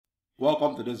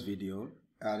Welcome to this video,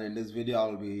 and in this video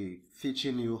I'll be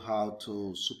teaching you how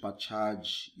to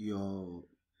supercharge your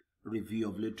review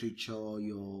of literature,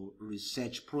 your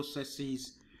research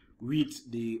processes with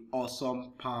the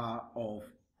awesome power of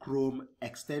Chrome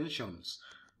extensions.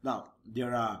 Now,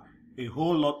 there are a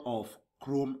whole lot of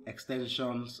Chrome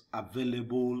extensions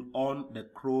available on the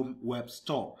Chrome Web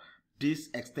Store. These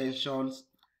extensions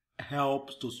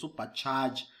help to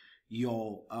supercharge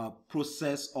your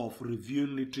process of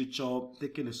reviewing literature,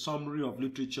 taking a summary of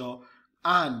literature,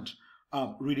 and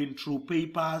reading through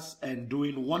papers and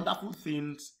doing wonderful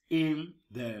things in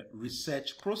the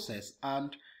research process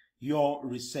and your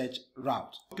research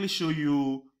route. I'll quickly show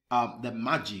you the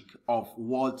magic of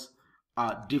what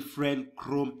different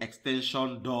Chrome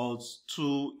extension does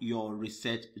to your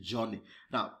research journey.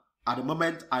 Now, at the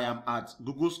moment, I am at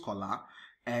Google Scholar,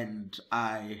 and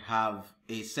I have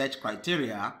a search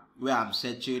criteria where I'm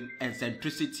searching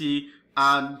eccentricity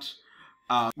and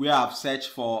where I've searched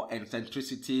for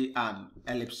eccentricity and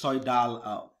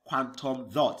ellipsoidal quantum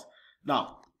dot.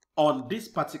 Now, on this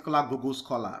particular Google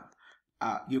Scholar,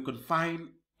 you can find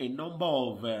a number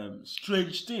of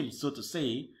strange things, so to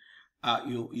say.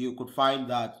 You could find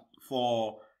that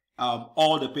for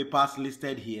all the papers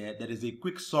listed here, there is a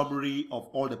quick summary of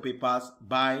all the papers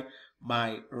by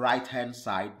my right hand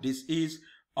side. This is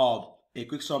a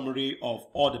quick summary of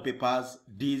all the papers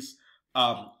this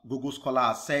Google Scholar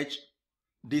has searched.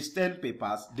 These 10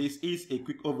 papers, this is a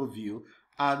quick overview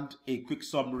and a quick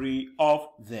summary of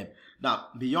them. Now,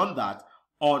 beyond that,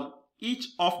 on each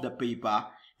of the paper,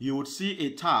 you would see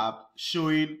a tab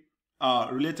showing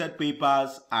related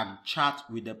papers and chat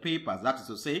with the papers. That is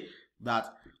to say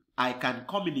that I can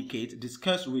communicate,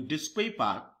 discuss with this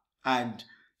paper, and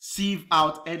sieve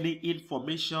out any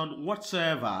information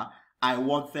whatsoever I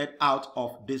wanted out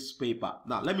of this paper.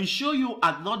 Now, let me show you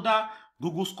another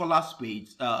Google Scholar's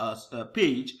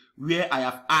page where I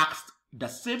have asked the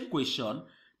same question.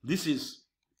 This is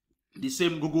the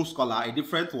same Google Scholar, a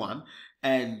different one,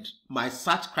 and my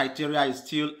search criteria is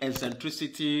still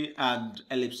eccentricity and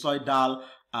ellipsoidal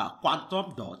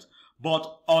quantum dot.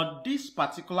 But on this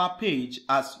particular page,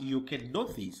 as you can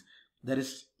notice, there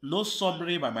is no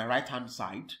summary by my right hand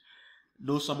side,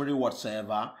 no summary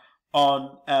whatsoever.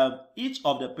 On each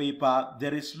of the paper,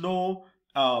 there is no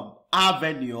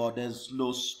avenue, or there's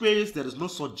no space, there is no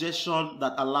suggestion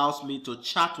that allows me to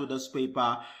chat with this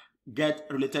paper, get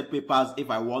related papers if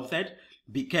I wanted,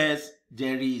 because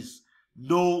there is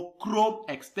no Chrome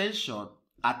extension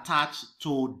attached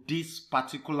to this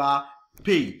particular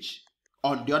page.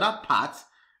 On the other part,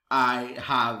 I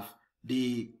have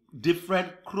the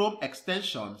different Chrome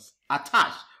extensions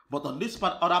attached. But on this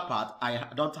other part, I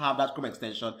don't have that Chrome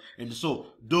extension. And so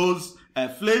those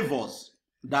flavors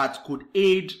that could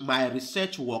aid my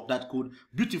research work, that could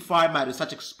beautify my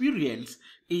research experience,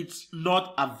 it's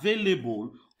not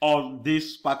available on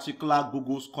this particular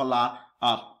Google Scholar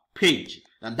page.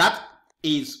 And that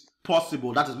is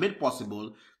possible, that is made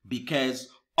possible because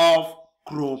of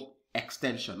Chrome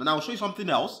extension. And I'll show you something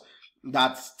else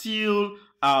that still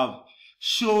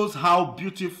shows how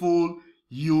beautiful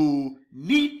you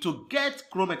need to get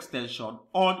Chrome extension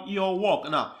on your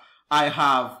work. Now, I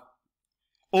have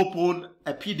opened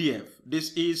a PDF.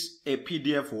 This is a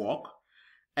PDF work,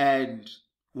 and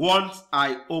once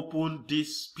I open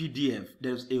this PDF,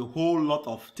 there's a whole lot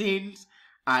of things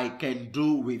I can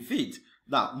do with it.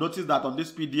 Now, notice that on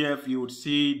this PDF, you would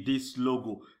see this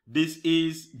logo. This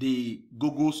is the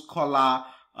Google Scholar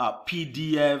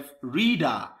PDF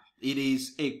reader. It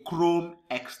is a Chrome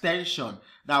extension.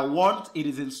 Now, once it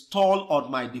is installed on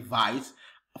my device,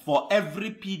 for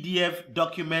every PDF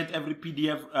document, every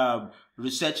PDF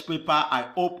research paper I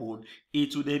open,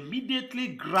 it will immediately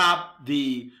grab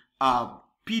the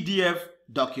PDF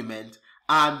document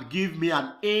and give me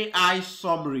an AI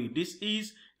summary. This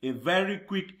is a very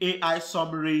quick AI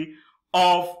summary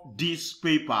of this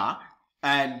paper.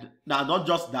 And now, not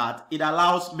just that, it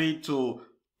allows me to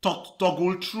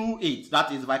toggle through it.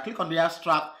 That is, if I click on the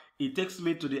abstract, it takes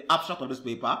me to the abstract of this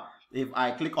paper. If I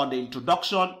click on the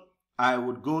introduction, I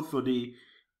would go through the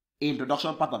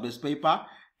introduction part of this paper.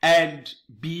 And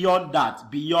beyond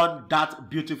that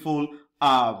beautiful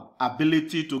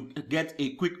ability to get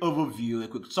a quick overview, a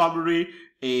quick summary,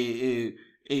 a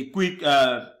quick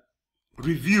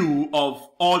review of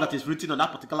all that is written on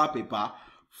that particular paper,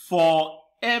 for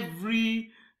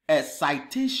every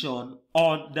citation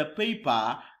on the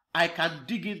paper, I can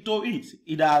dig into it.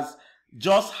 It has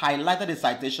just highlighted the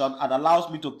citation and allows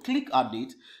me to click on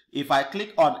it. If I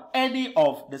click on any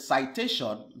of the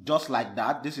citation, just like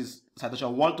that, this is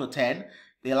citation 1 to 10,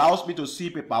 it allows me to see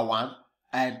paper 1,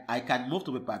 and I can move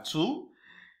to paper 2,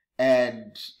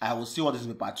 and I will see what is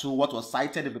in paper 2, what was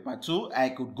cited in paper 2. I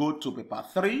could go to paper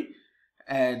 3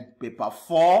 and paper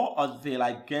 4 until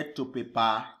I get to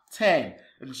paper 10.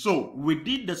 And so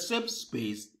within the same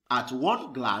space, at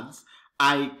one glance,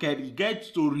 I can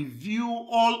get to review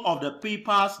all of the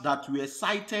papers that were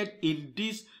cited in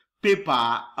this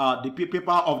paper, the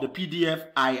paper of the PDF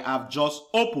I have just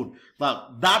opened.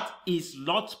 But that is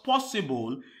not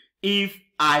possible if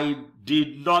I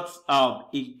did not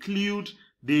include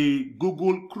the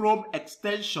Google Chrome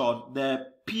extension, the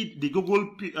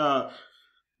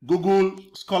Google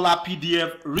Scholar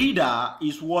PDF Reader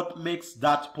is what makes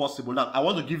that possible. Now, I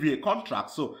want to give you a contract,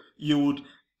 so you would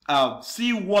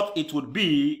see what it would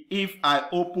be if I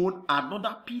open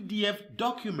another PDF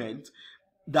document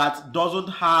that doesn't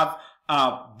have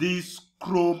this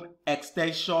Chrome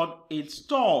extension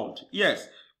installed. Yes,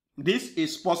 this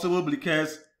is possible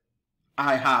because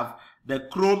I have the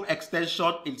Chrome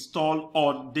extension installed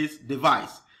on this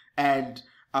device, and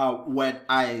when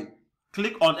I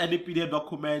click on any PDF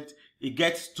document, it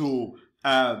gets to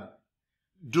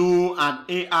do an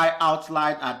AI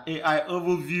outline, an AI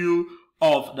overview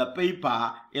of the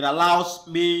paper. It allows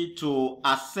me to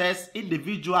access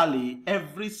individually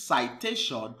every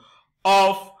citation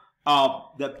of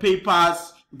the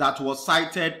papers that was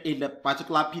cited in the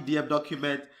particular PDF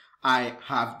document I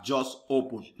have just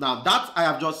opened. Now, that I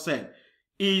have just said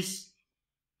is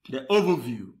the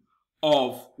overview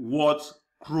of what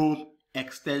Chrome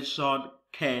extension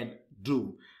can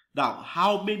do. Now,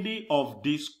 how many of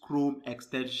these Chrome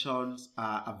extensions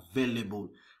are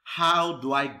available? How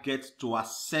do I get to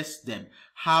access them?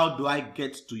 How do I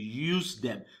get to use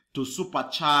them to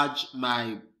supercharge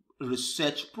my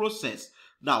research process?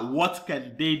 Now, what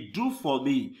can they do for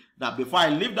me? Now, before I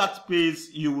leave that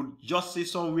page, you would just see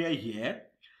somewhere here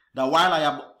that while I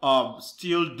am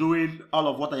still doing all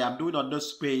of what I am doing on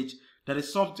this page, there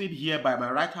is something here by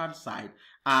my right hand side,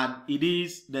 and it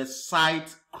is the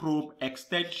Cite Chrome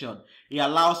extension. It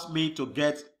allows me to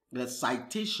get the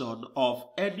citation of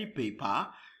any paper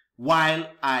while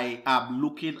I am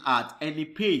looking at any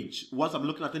page. Once I'm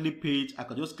looking at any page, I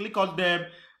can just click on them.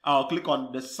 I'll click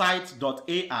on the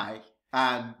cite.ai,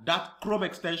 and that Chrome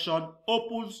extension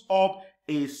opens up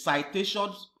a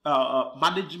citations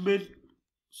management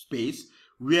space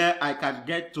where I can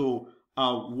get to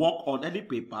work on any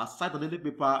paper, cite on any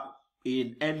paper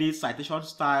in any citation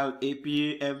style,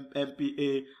 APA,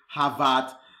 MPA,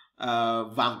 Harvard,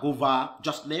 Vancouver,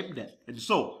 just name them. And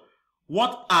so,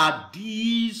 what are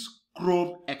these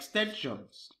Chrome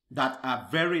extensions that are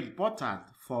very important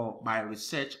for my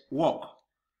research work?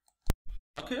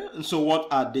 Okay, and so what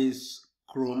are these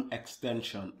Chrome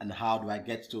extensions, and how do I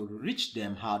get to reach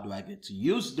them? How do I get to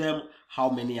use them? How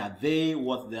many are they?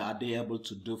 What are they able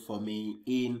to do for me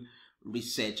in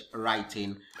research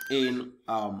writing, in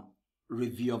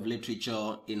review of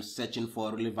literature, in searching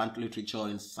for relevant literature,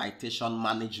 in citation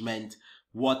management?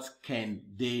 What can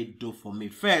they do for me?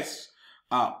 First,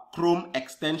 Chrome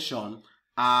extension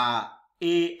are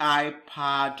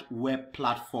AI-powered web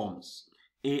platforms,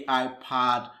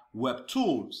 AI-powered web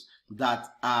tools that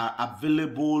are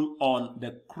available on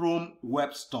the Chrome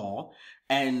Web Store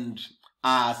and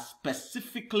are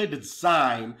specifically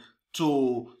designed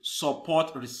to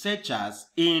support researchers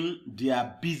in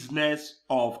their business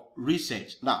of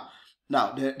research. Now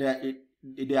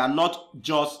they are not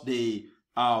just the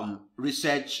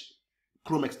research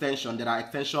Chrome extension. There are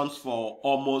extensions for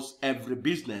almost every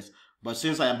business. But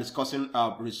since I am discussing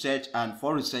research and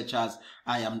for researchers,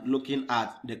 I am looking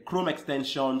at the Chrome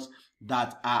extensions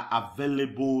that are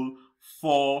available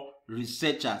for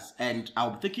researchers. And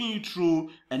I'll be taking you through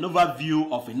an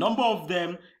overview of a number of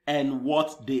them and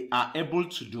what they are able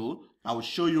to do. I will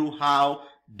show you how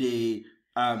they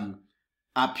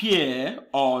appear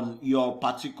on your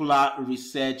particular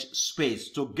research space.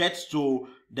 To get to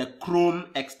the Chrome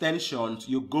extensions,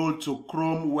 you go to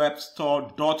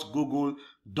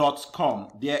chromewebstore.google.com.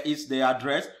 There is the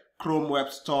address,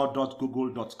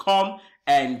 chromewebstore.google.com,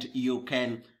 and you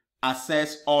can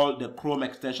access all the Chrome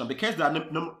extension. Because there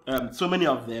are so many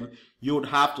of them, you would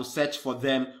have to search for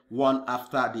them one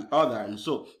after the other. And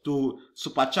so to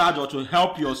supercharge or to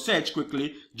help your search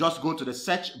quickly, just go to the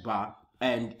search bar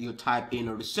and you type in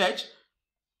research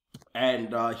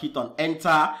and hit on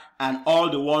enter, and all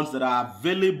the ones that are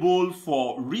available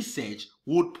for research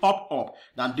would pop up.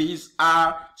 Now these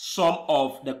are some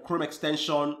of the Chrome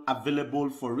extension available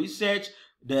for research.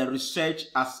 The research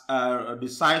as the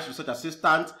Science Research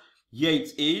Assistant, here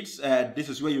it is. This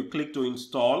is where you click to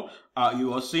install.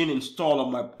 You are seeing install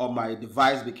on my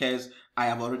device because I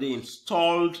have already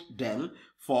installed them.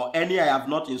 For any I have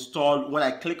not installed, when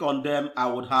I click on them, I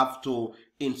would have to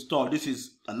install. This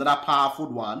is another powerful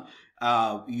one.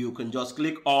 You can just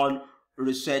click on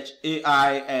Research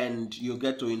AI and you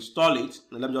get to install it.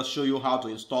 Let me just show you how to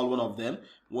install one of them.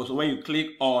 So when you click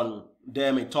on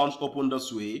them, it turns open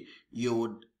this way. You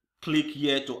would click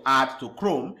here to add to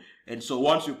Chrome, and so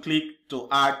once you click to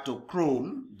add to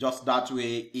Chrome, just that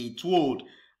way, it would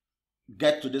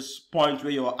get to this point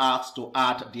where you're asked to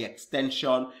add the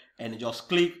extension, and you just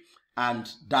click,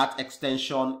 and that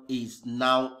extension is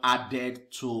now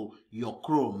added to your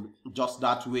Chrome. Just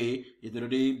that way, it's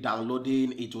already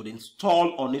downloading. It would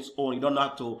install on its own. You don't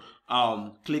have to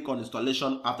click on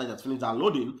installation after it's finished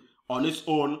downloading. On its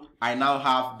own, I now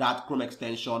have that Chrome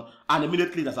extension, and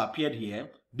immediately that's appeared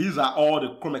here. These are all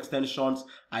the Chrome extensions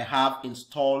I have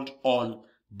installed on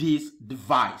this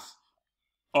device.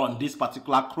 On this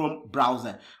particular Chrome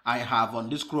browser, I have on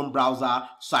this Chrome browser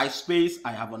SciSpace.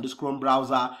 I have on this Chrome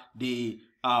browser the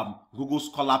Google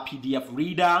Scholar PDF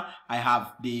reader. I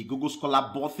have the Google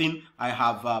Scholar Bothin. I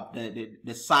have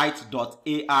the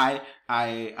site.ai.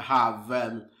 I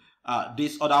have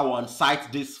this other one,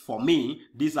 Cite This For Me.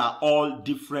 These are all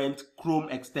different Chrome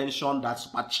extensions that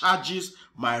supercharges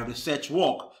my research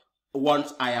work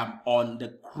once I am on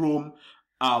the Chrome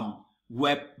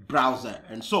web browser.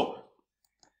 And so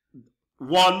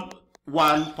one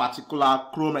particular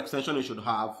Chrome extension you should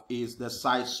have is the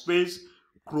SciSpace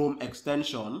Chrome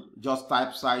extension. Just type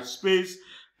SciSpace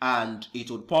and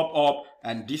it will pop up,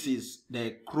 and this is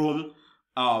the Chrome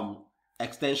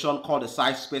extension called the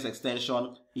SciSpace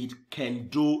extension. It can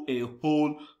do a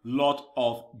whole lot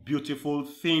of beautiful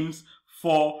things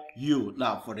for you.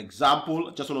 Now, for example,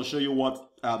 I just want to show you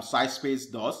what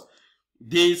SciSpace does.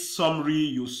 This summary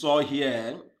you saw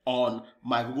here on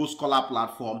my Google Scholar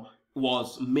platform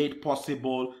was made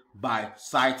possible by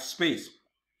SciSpace.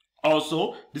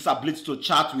 Also, this ability to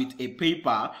chat with a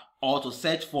paper or to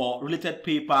search for related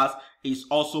papers is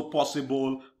also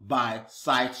possible by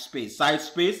SciSpace.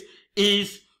 SciSpace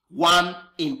is one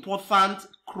important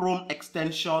Chrome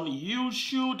extension you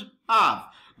should have.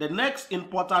 The next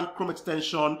important Chrome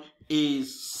extension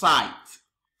is Cite.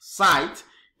 Cite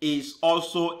is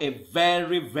also a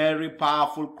very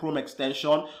powerful Chrome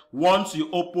extension. Once you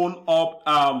open up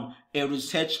a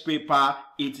research paper,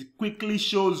 it quickly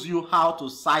shows you how to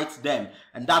cite them,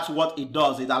 and that's what it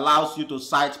does. It allows you to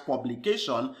cite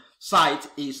publication. Cite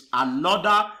is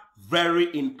another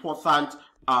very important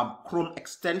Chrome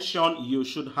extension you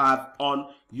should have on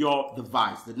your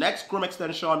device. The next Chrome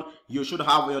extension you should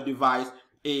have on your device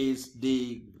is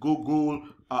the Google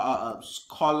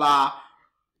Scholar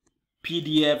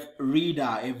PDF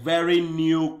reader, a very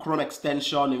new Chrome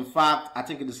extension. In fact, I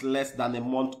think it is less than a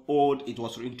month old. It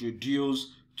was introduced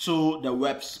to the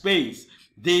web space.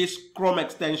 This Chrome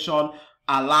extension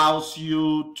allows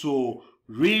you to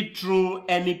read through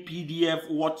any PDF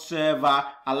whatsoever,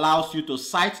 allows you to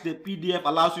cite the PDF,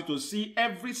 allows you to see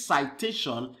every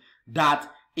citation that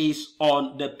is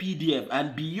on the PDF,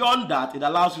 and beyond that, it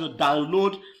allows you to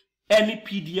download any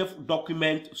PDF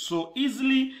document so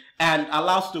easily, and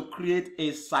allows to create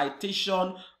a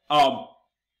citation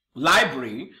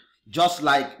library. Just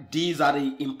like these are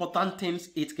the important things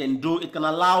it can do. It can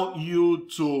allow you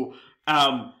to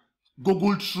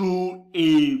Google through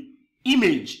a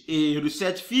image, a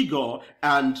research figure,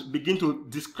 and begin to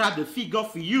describe the figure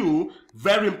for you.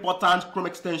 Very important Chrome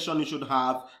extension you should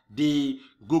have, the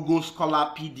Google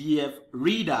Scholar PDF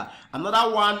reader.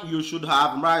 Another one you should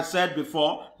have, remember I said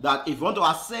before that if you want to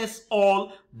access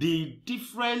all the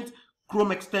different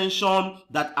Chrome extension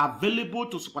that are available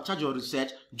to supercharge your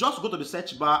research, just go to the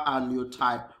search bar and you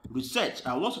type research.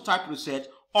 And once you type research,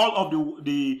 all of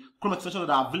the Chrome extensions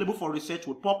that are available for research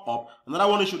will pop up. Another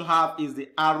one you should have is the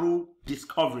Arrow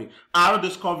Discovery. Arrow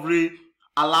Discovery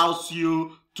allows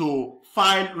you to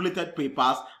find related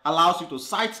papers, allows you to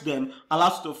cite them,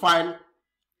 allows you to find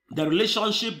the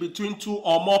relationship between two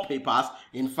or more papers.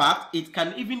 In fact, it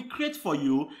can even create for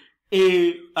you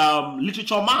a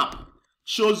literature map.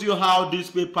 Shows you how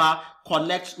this paper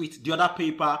connects with the other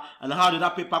paper and how the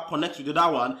other paper connects with the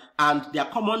other one, and their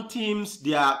common themes,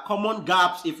 their common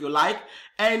gaps, if you like,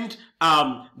 and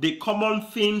the common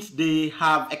things they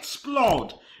have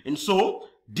explored. And so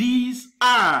these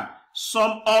are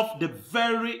some of the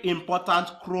very important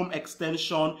Chrome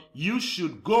extension you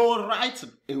should go right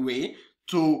away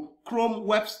to Chrome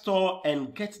Web Store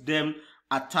and get them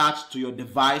attached to your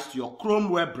device, to your Chrome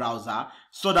web browser,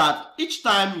 so that each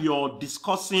time you're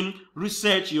discussing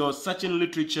research, you're searching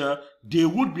literature, they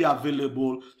would be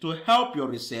available to help your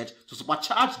research, to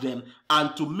supercharge them,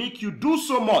 and to make you do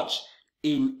so much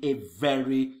in a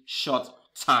very short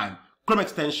time. Chrome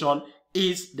extension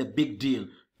is the big deal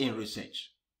in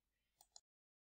research.